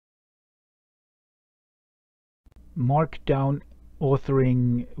Markdown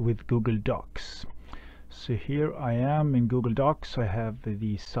authoring with Google Docs. So here I am in Google Docs. I have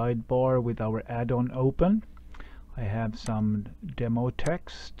the sidebar with our add-on open. I have some demo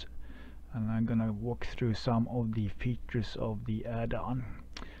text, and I'm gonna walk through some of the features of the add-on.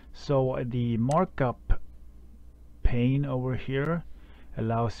 So the markup pane over here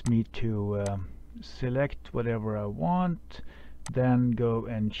allows me to select whatever I want, then go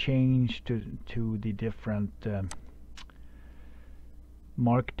and change to the different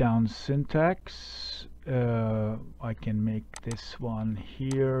markdown syntax. I can make this one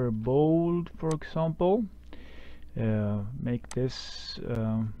here bold, for example. Make this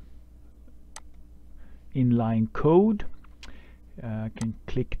inline code. I can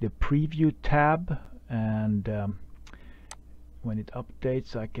click the preview tab, and when it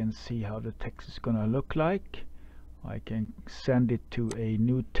updates I can see how the text is gonna look like. I can send it to a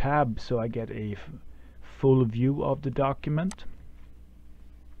new tab so I get a full view of the document.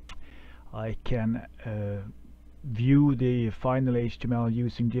 I can view the final HTML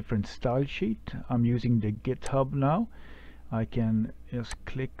using different style sheet. I'm using the GitHub now. I can just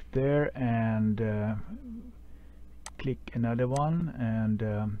click there and click another one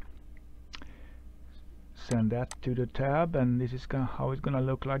and send that to the tab, and this is how it's gonna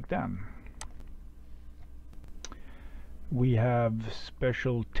look like then. We have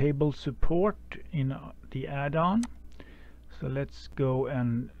special table support in the add-on, so let's go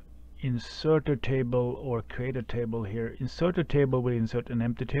and insert a table or create a table here. Insert a table will insert an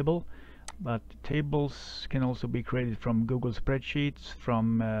empty table, but tables can also be created from Google spreadsheets,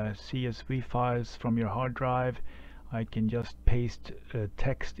 from CSV files from your hard drive. I can just paste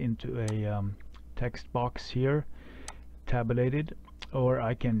text into a text box here, tabulated, or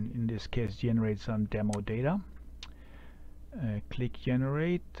I can in this case generate some demo data. Click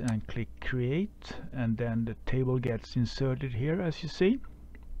generate and click create, and then the table gets inserted here, as you see.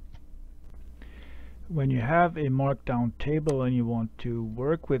 When you have a markdown table and you want to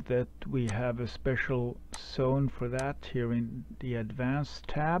work with it, we have a special zone for that here in the advanced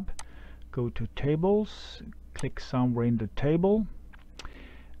tab. Go to tables, click somewhere in the table.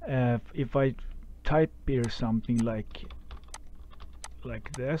 If I type here something like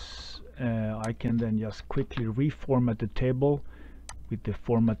this, I can then just quickly reformat the table with the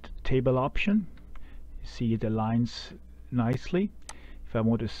format table option. You see it aligns nicely. If I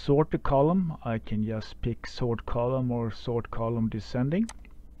want to sort a column, I can just pick sort column or sort column descending,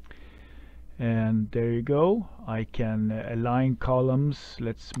 and there you go. I can align columns.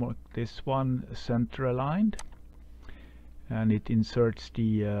 Let's mark this one center aligned, and it inserts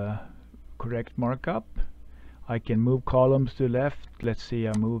the correct markup. I can move columns to the left. Let's see,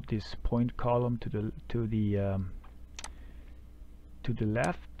 I move this point column to the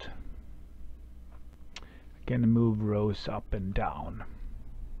left. I can move rows up and down.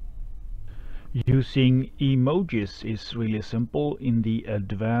 Using emojis is really simple. In the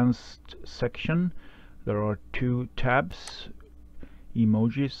advanced section there are two tabs.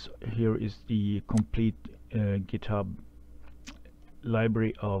 Emojis, here is the complete GitHub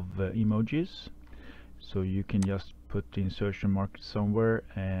library of emojis, so you can just put the insertion mark somewhere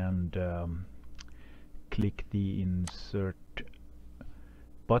and click the insert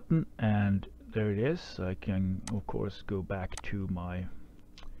button, and there it is. I can of course go back to my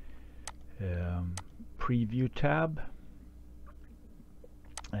preview tab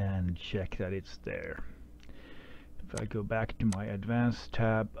and check that it's there. If I go back to my advanced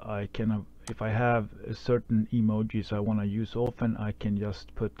tab, I can, if I have a certain emojis I want to use often, I can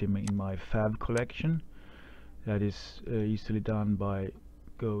just put them in my fav collection. That is easily done by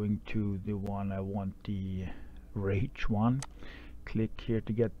going to the one I want, the rage one. Click here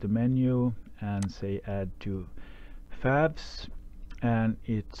to get the menu and say add to favs, and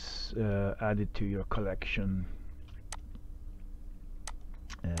it's added to your collection.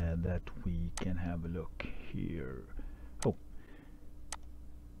 That we can have a look here. Oh,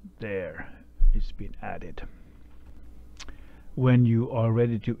 there, it's been added. When you are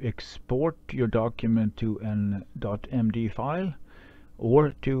ready to export your document to an .md file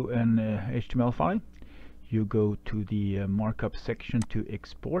or to an HTML file, you go to the markup section to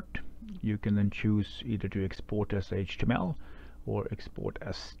export. You can then choose either to export as HTML or export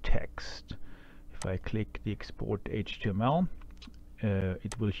as text. If I click the export HTML,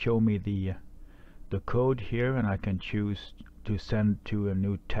 it will show me the code here, and I can choose to send to a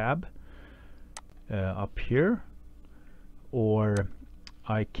new tab up here, or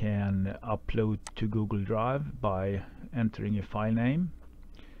I can upload to Google Drive by entering a file name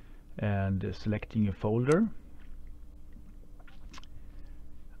and selecting a folder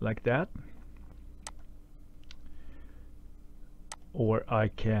like that. or I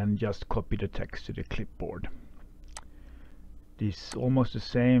can just copy the text to the clipboard. This almost the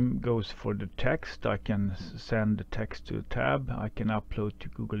same goes for the text. I can send the text to a tab, I can upload to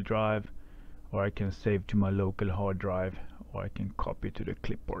Google Drive, or I can save to my local hard drive, or I can copy to the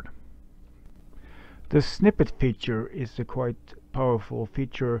clipboard. The snippet feature is a quite powerful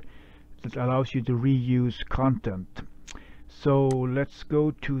feature that allows you to reuse content. So let's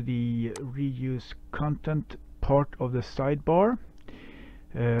go to the reuse content part of the sidebar.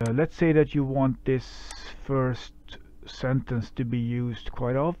 Let's say that you want this first sentence to be used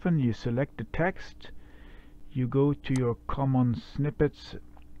quite often. You select the text, you go to your common snippets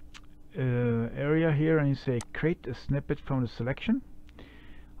area here, and you say create a snippet from the selection.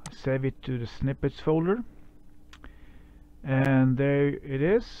 Save it to the snippets folder, and there it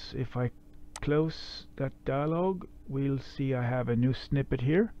is. If I close that dialog, we'll see I have a new snippet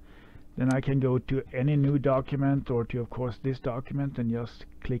here. Then I can go to any new document, or to of course this document, and just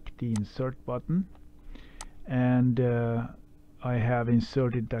click the insert button, and I have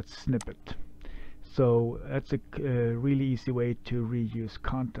inserted that snippet. So that's a really easy way to reuse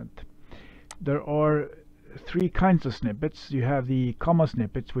content. There are three kinds of snippets. You have the common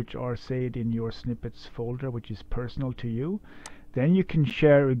snippets, which are saved in your snippets folder, which is personal to you. Then you can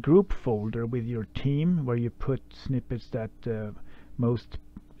share a group folder with your team, where you put snippets that most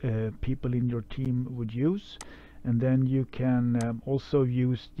people in your team would use. And then you can also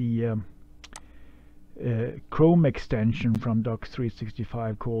use the Chrome extension from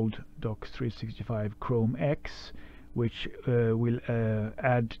Docs365 called Docs365 Chrome X, which will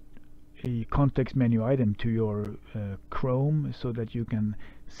add a context menu item to your Chrome, so that you can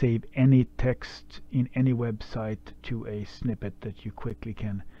save any text in any website to a snippet that you quickly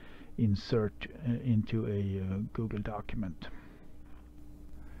can insert into a Google document.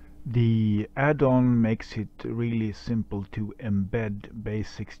 The add-on makes it really simple to embed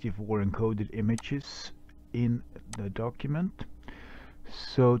base64 encoded images in the document.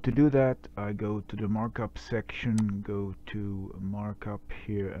 So to do that, I go to the markup section, go to markup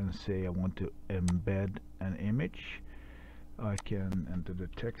here, and say I want to embed an image. I can enter the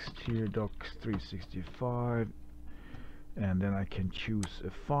text here, Docs365, and then I can choose a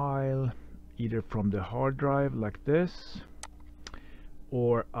file, either from the hard drive like this,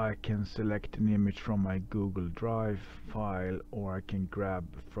 or I can select an image from my Google Drive file, or I can grab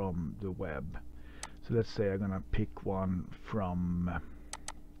from the web. So let's say I'm gonna pick one from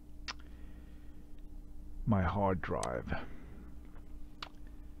my hard drive,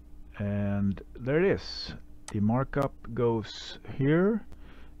 and there it is. The markup goes here,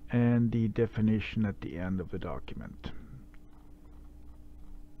 and the definition at the end of the document.